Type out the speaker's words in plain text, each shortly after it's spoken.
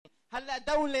هلا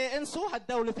دولة انسوا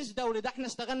هالدولة، فيش دولة. ده احنا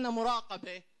اشتغلنا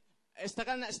مراقبة،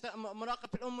 مراقبة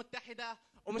الأمم المتحدة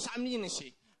ومش عاملين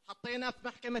شيء. حطينا في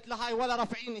محكمة لاهاي ولا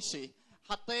رافعين شيء.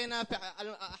 حطينا في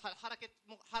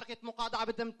حركة مقاطعة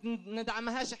بدنا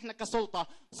ندعمهاش احنا كسلطة،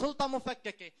 سلطة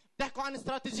مفككة. بتحكوا عن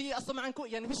استراتيجية اصلا ما عندكم،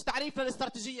 يعني فيش تعريف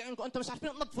للاستراتيجية عندكم. انتم مش عارفين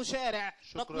تنظفوا شارع،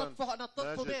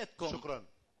 نظفوا بيتكم. شكرا.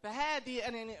 فهذه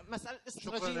يعني مسألة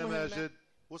استراتيجية شكرا يا مهمة. ماجد،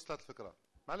 وصلت الفكرة.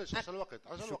 معلش عشان الوقت،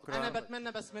 انا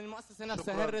بتمنى بس من المؤسسة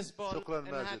نفسها هيرسبول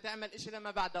انها تعمل شيء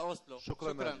لما بعد اوسلو.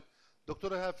 شكرا.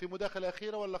 دكتور إيهاب في مداخلة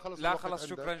أخيرة ولا خلص؟ لا خلص.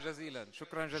 شكرا جزيلا.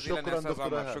 شكرا جزيلا شكرا يا أستاذ دكتور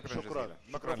عمر. إيهاب. شكرا.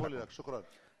 ميكروفون لك. شكرا.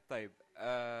 طيب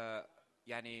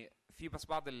يعني في بس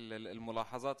بعض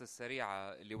الملاحظات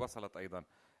السريعة اللي وصلت أيضا.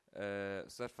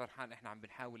 أستاذ فرحان، إحنا عم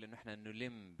بنحاول إنه إحنا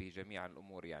نلم بجميع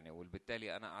الأمور يعني،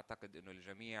 وبالتالي أنا أعتقد إنه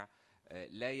الجميع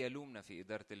لا يلومنا في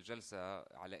إدارة الجلسة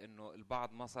على إنه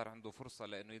البعض ما صار عنده فرصة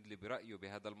لأنه يدلي برأيه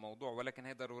بهذا الموضوع، ولكن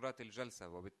هي ضرورات الجلسة،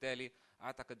 وبالتالي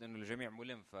أعتقد إنه الجميع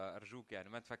ملم. فأرجوك يعني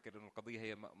ما تفكر إنه القضية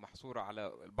هي محصورة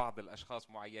على بعض الأشخاص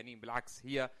معينين، بالعكس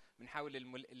هي بنحاول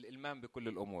الإلمام بكل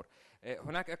الأمور.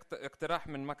 هناك اقتراح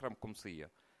من مكرم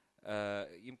قمصية،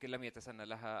 يمكن لم يتسنى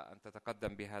لها أن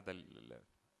تتقدم بهذا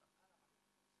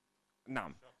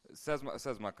نعم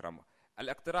أستاذ مكرم.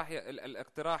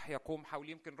 الاقتراح يقوم حول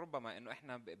يمكن ربما انه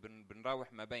احنا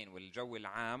بنراوح ما بين، والجو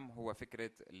العام هو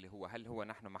فكرة اللي هو هل هو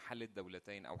نحن محل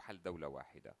الدولتين او حل دولة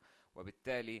واحدة،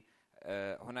 وبالتالي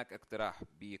هناك اقتراح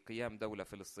بقيام دولة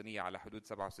فلسطينية على حدود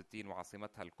 67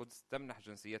 وعاصمتها القدس، تمنح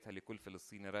جنسيتها لكل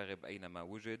فلسطيني راغب اينما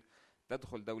وجد،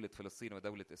 تدخل دولة فلسطين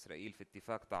ودولة إسرائيل في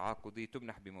اتفاق تعاقدي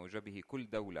تمنح بموجبه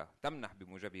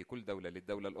كل دولة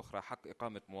للدولة الأخرى حق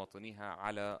إقامة مواطنيها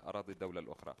على أراضي الدولة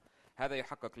الأخرى. هذا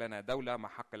يحقق لنا دولة مع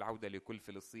حق العودة لكل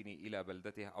فلسطيني إلى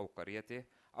بلدته أو قريته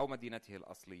أو مدينته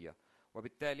الأصلية.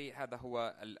 وبالتالي هذا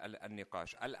هو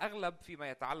النقاش. الأغلب فيما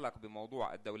يتعلق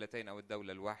بموضوع الدولتين أو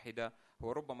الدولة الواحدة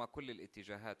هو ربما كل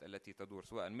الاتجاهات التي تدور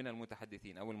سواء من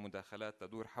المتحدثين أو المداخلات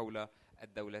تدور حول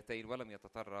الدولتين، ولم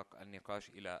يتطرق النقاش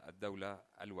إلى الدولة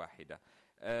الواحدة.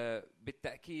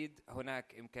 بالتأكيد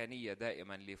هناك إمكانية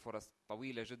دائما لفرص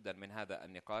طويلة جدا من هذا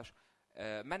النقاش.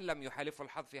 من لم يحالفه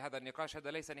الحظ في هذا النقاش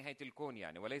هذا ليس نهاية الكون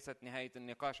يعني، وليست نهاية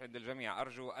النقاش عند الجميع.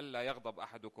 أرجو ألا يغضب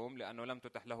أحدكم لأنه لم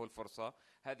تتح له الفرصة.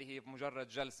 هذه مجرد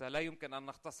جلسة، لا يمكن أن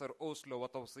نختصر أوسلو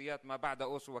وتوصيات ما بعد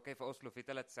أوسلو وكيف أوسلو في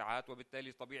 3 ساعات،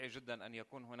 وبالتالي طبيعي جدا أن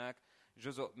يكون هناك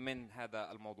جزء من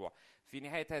هذا الموضوع. في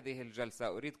نهاية هذه الجلسة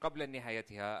أريد قبل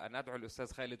نهايتها أن أدعو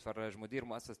الأستاذ خالد فراج مدير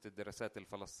مؤسسة الدراسات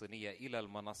الفلسطينية إلى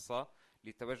المنصة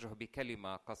للتوجه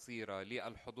بكلمة قصيرة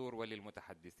للحضور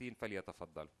وللمتحدثين،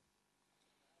 فليتفضل.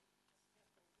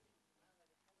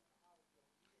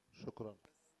 شكرا.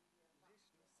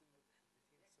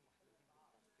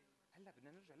 هلا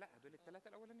بدنا نرجع. لا هدول الثلاثة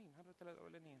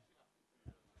الأولانيين،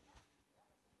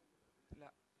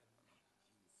 لا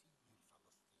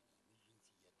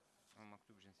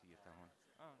مكتوب جنسيتها هون.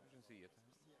 جنسيتها.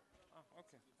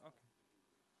 اوكي.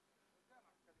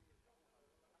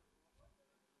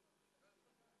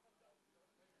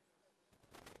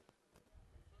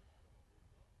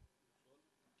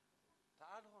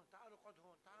 تعالوا اقعد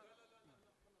هون. تعالوا.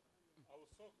 او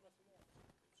الصوت مسموع.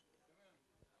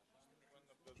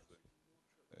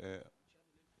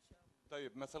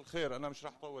 طيب مساء الخير، انا مش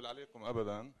راح اطول عليكم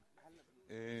ابدا. ما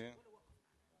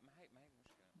هي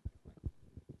المشكلة.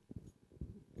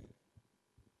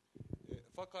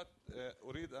 فقط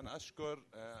اريد ان اشكر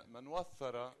من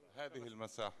وفر هذه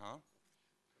المساحة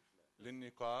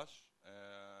للنقاش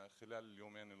خلال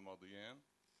اليومين الماضيين،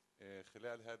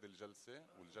 خلال هذه الجلسة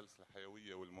والجلسة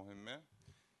الحيوية والمهمة.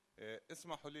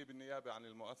 اسمحوا لي بالنيابة عن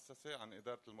المؤسسة، عن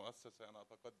إدارة المؤسسة، أنا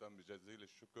أتقدم بجزيل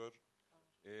الشكر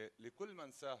لكل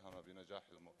من ساهم بنجاح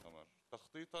المؤتمر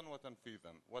تخطيطا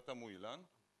وتنفيذا وتمويلا.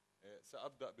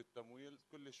 سأبدأ بالتمويل.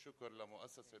 كل الشكر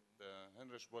لمؤسسة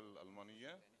هنريش بول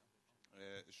الألمانية،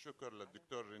 الشكر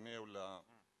للدكتور رينيه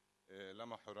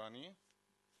ولما حوراني.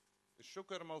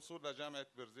 الشكر موصول لجامعة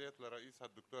بيرزيت لرئيسها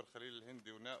الدكتور خليل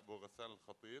الهندي ونائبه غسان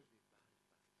الخطيب.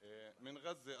 من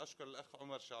غزة أشكر الأخ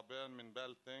عمر شعبان من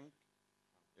بالتنك.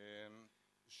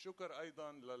 الشكر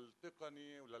أيضا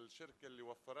للتقني وللشركة اللي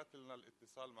وفرت لنا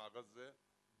الاتصال مع غزة،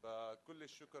 فكل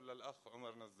الشكر للأخ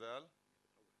عمر نزال.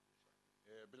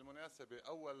 بالمناسبة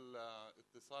أول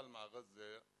اتصال مع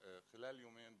غزة خلال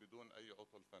يومين بدون أي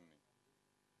عطل فني.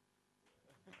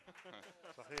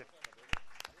 صحيح.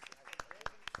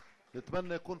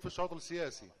 نتمنى يكون فيش عطل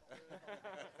سياسي.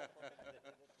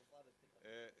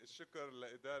 الشكر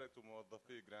لإدارة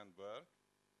وموظفي جراند بارك.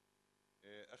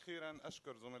 أخيرا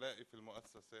أشكر زملائي في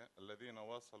المؤسسة الذين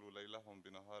واصلوا ليلهم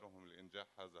بنهارهم لإنجاح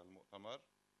هذا المؤتمر.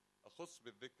 أخص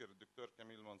بالذكر الدكتور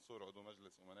كميل منصور عضو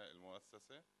مجلس أمناء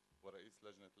المؤسسة، ورئيس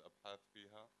لجنة الأبحاث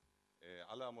فيها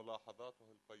على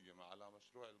ملاحظاته القيمة على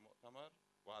مشروع المؤتمر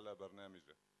وعلى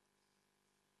برنامجه.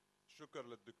 شكر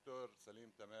للدكتور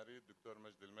سليم تماري، الدكتور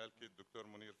مجدي المالكي، الدكتور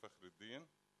منير فخر الدين.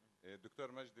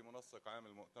 الدكتور مجدي منسق عام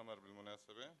المؤتمر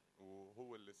بالمناسبة،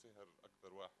 وهو اللي سهر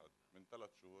أكثر واحد من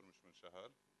 3 شهور مش من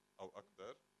شهر أو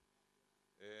أكثر.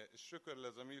 الشكر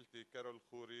لزميلتي كارول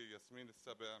خوري، ياسمين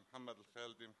السبع، محمد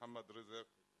الخالدي، محمد رزق،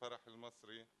 فرح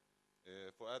المصري،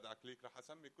 فؤاد عكليك. رح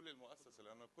أسمي كل المؤسسة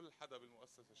لأنه كل حدا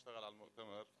بالمؤسسة اشتغل على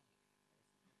المؤتمر.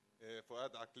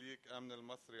 فؤاد عكليك، آمن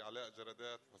المصري، علاء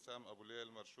جردات، حسام أبو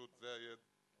ليل، مرشود زايد،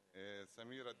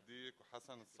 سميرة الديك،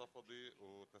 وحسن الصفدي،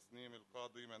 وتسنيم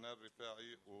القاضي، منال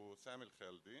رفاعي، وسامي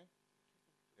الخالدي.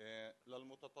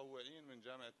 للمتطوعين من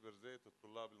جامعة برزيت،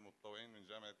 الطلاب المتطوعين من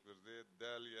جامعة برزيت،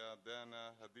 داليا،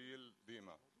 دانا، هديل،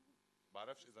 ديما.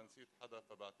 بعرفش إذا نسيت حدا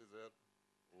فبعتذر،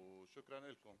 وشكرا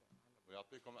لكم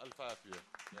ويعطيكم ألف عافية.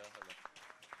 يا هلا.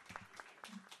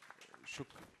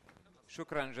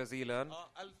 شكرا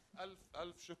جزيلا.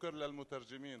 ألف شكر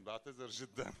للمترجمين، بعتذر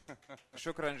جدا.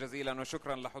 شكرا جزيلا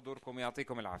وشكرا لحضوركم،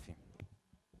 يعطيكم العافية.